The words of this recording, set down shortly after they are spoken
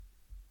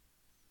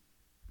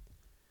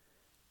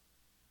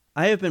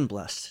I have been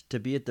blessed to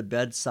be at the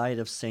bedside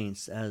of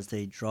saints as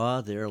they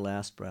draw their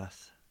last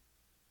breath.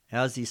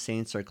 As these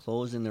saints are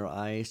closing their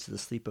eyes to the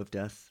sleep of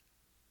death,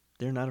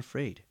 they're not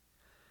afraid.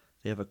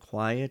 They have a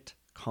quiet,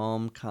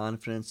 calm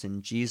confidence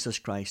in Jesus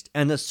Christ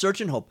and the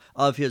certain hope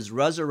of his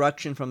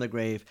resurrection from the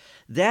grave.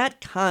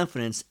 That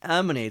confidence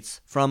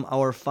emanates from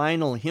our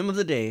final hymn of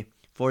the day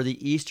for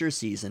the Easter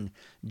season,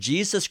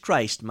 Jesus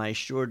Christ, my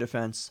sure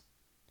defense.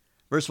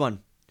 Verse 1.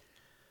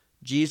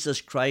 Jesus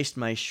Christ,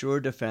 my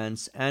sure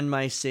defense, and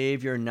my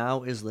Savior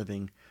now is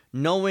living.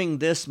 Knowing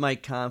this, my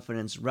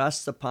confidence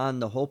rests upon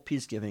the hope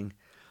he's giving.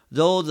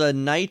 Though the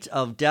night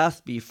of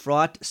death be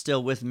fraught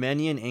still with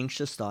many an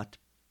anxious thought,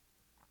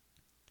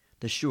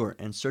 the sure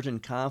and certain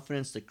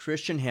confidence the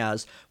Christian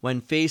has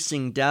when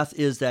facing death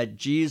is that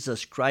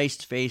Jesus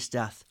Christ faced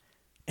death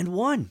and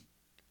won.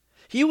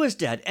 He was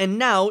dead and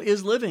now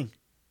is living.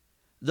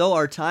 Though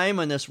our time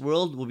on this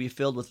world will be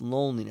filled with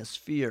loneliness,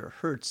 fear,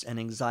 hurts, and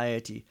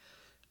anxiety,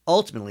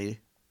 ultimately,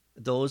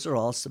 those are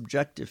all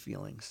subjective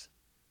feelings.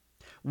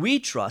 We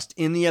trust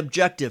in the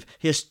objective,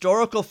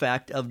 historical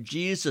fact of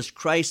Jesus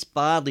Christ's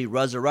bodily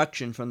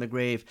resurrection from the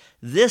grave.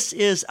 This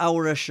is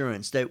our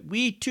assurance that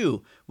we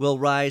too will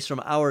rise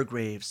from our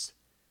graves.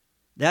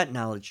 That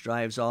knowledge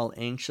drives all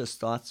anxious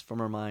thoughts from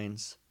our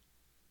minds.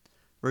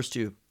 Verse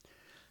 2.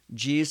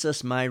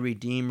 Jesus, my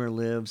Redeemer,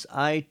 lives.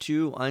 I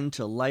too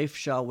unto life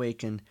shall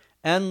waken.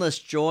 Endless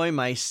joy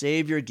my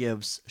Savior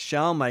gives.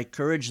 Shall my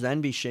courage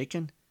then be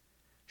shaken?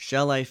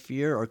 Shall I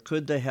fear, or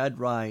could the head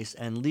rise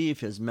and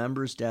leave his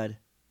members dead?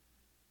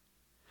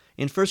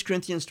 In 1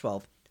 Corinthians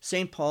 12,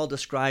 St. Paul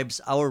describes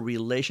our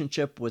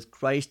relationship with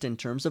Christ in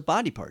terms of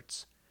body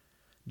parts.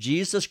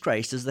 Jesus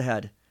Christ is the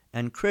head,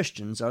 and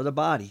Christians are the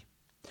body.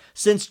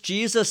 Since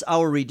Jesus,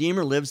 our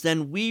Redeemer, lives,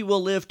 then we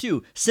will live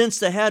too. Since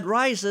the head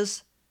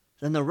rises,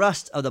 then the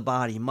rest of the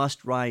body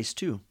must rise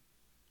too.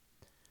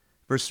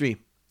 Verse 3,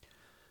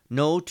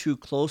 No, too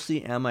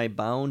closely am I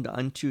bound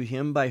unto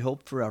him by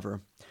hope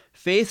forever.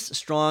 Faith's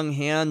strong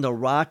hand the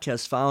rock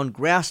has found,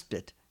 grasped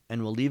it,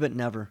 and will leave it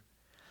never.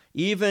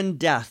 Even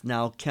death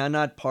now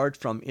cannot part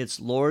from its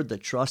Lord the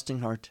trusting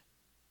heart.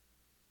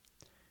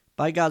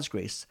 By God's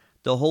grace,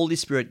 the Holy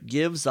Spirit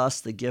gives us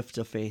the gift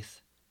of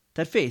faith.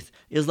 That faith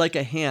is like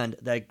a hand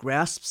that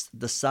grasps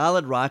the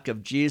solid rock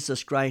of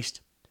Jesus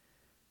Christ.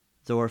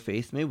 Though our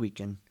faith may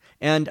weaken,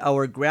 and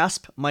our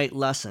grasp might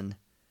lessen,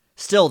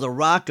 still the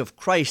rock of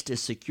Christ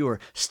is secure.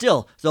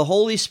 Still the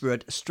Holy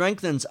Spirit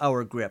strengthens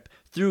our grip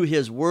through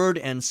his word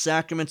and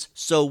sacraments,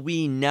 so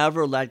we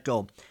never let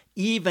go.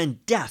 Even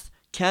death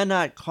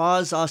cannot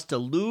cause us to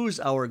lose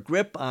our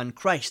grip on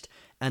Christ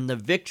and the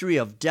victory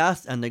of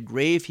death and the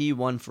grave he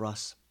won for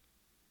us.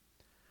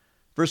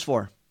 Verse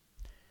 4,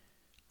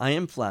 I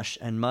am flesh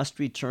and must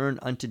return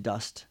unto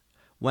dust,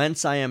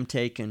 whence I am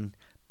taken.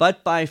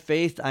 But by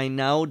faith I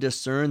now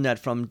discern that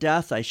from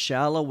death I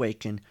shall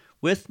awaken,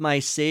 with my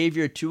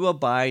Savior to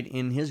abide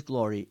in his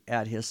glory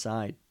at his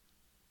side.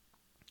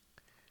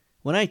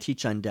 When I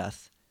teach on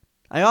death,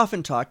 I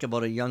often talk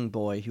about a young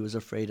boy who is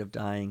afraid of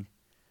dying.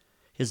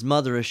 His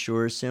mother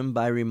assures him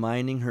by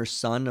reminding her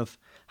son of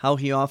how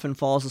he often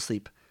falls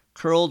asleep,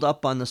 curled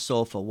up on the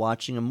sofa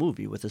watching a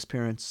movie with his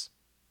parents.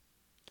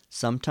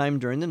 Sometime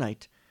during the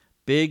night,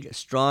 big,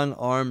 strong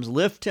arms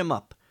lift him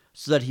up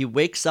so that he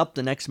wakes up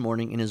the next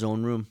morning in his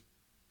own room.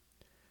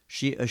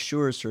 She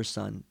assures her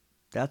son,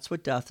 that's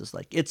what death is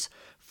like. It's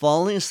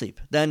falling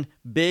asleep. Then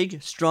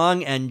big,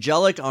 strong,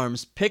 angelic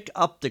arms pick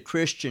up the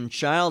Christian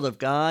child of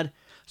God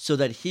so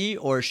that he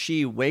or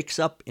she wakes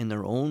up in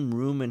their own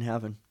room in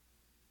heaven.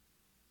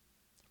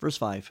 Verse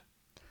 5,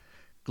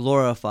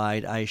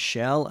 Glorified I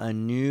shall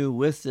anew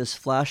with this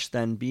flesh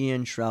then be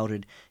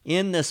enshrouded.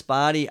 In this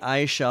body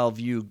I shall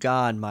view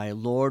God my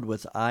Lord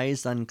with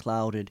eyes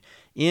unclouded.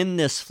 In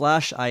this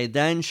flesh I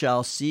then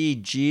shall see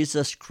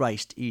Jesus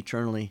Christ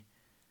eternally.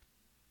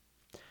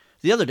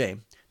 The other day,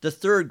 the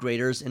third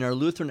graders in our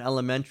Lutheran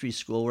elementary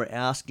school were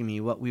asking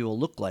me what we will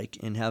look like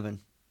in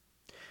heaven.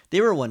 They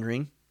were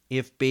wondering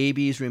if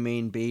babies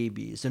remain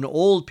babies and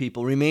old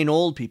people remain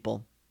old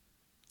people.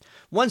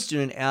 One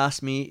student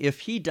asked me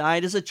if he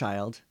died as a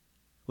child,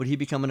 would he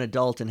become an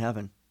adult in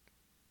heaven?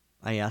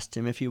 I asked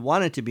him if he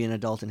wanted to be an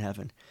adult in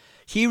heaven.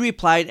 He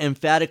replied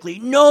emphatically,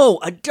 no,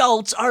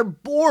 adults are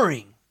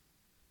boring.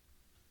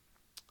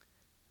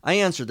 I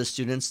answered the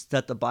students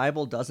that the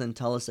Bible doesn't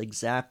tell us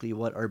exactly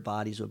what our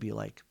bodies will be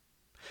like.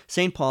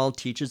 St. Paul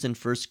teaches in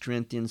 1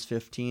 Corinthians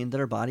 15 that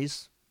our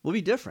bodies will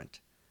be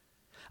different.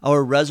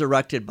 Our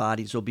resurrected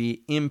bodies will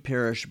be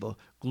imperishable,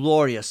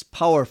 glorious,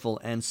 powerful,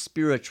 and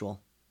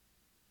spiritual.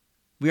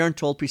 We aren't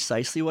told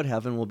precisely what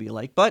heaven will be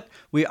like, but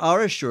we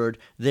are assured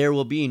there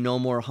will be no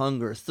more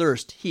hunger,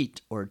 thirst,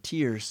 heat, or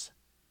tears.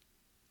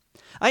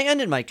 I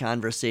ended my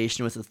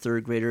conversation with the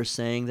third grader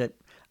saying that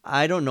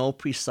I don't know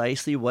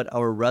precisely what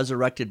our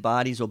resurrected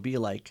bodies will be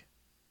like,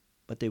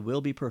 but they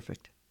will be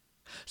perfect.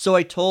 So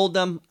I told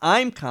them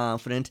I'm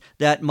confident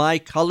that my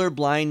color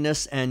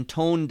blindness and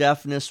tone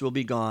deafness will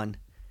be gone,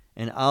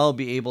 and I'll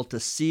be able to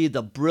see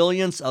the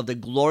brilliance of the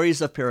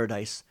glories of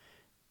paradise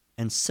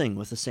and sing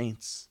with the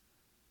saints.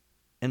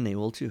 And they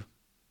will too.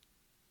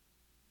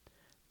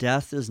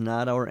 Death is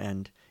not our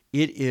end.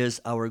 It is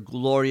our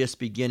glorious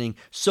beginning.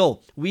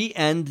 So we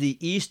end the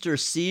Easter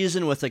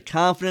season with the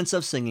confidence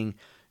of singing,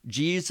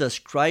 Jesus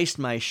Christ,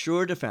 my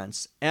sure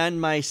defense,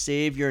 and my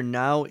Savior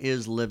now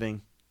is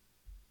living.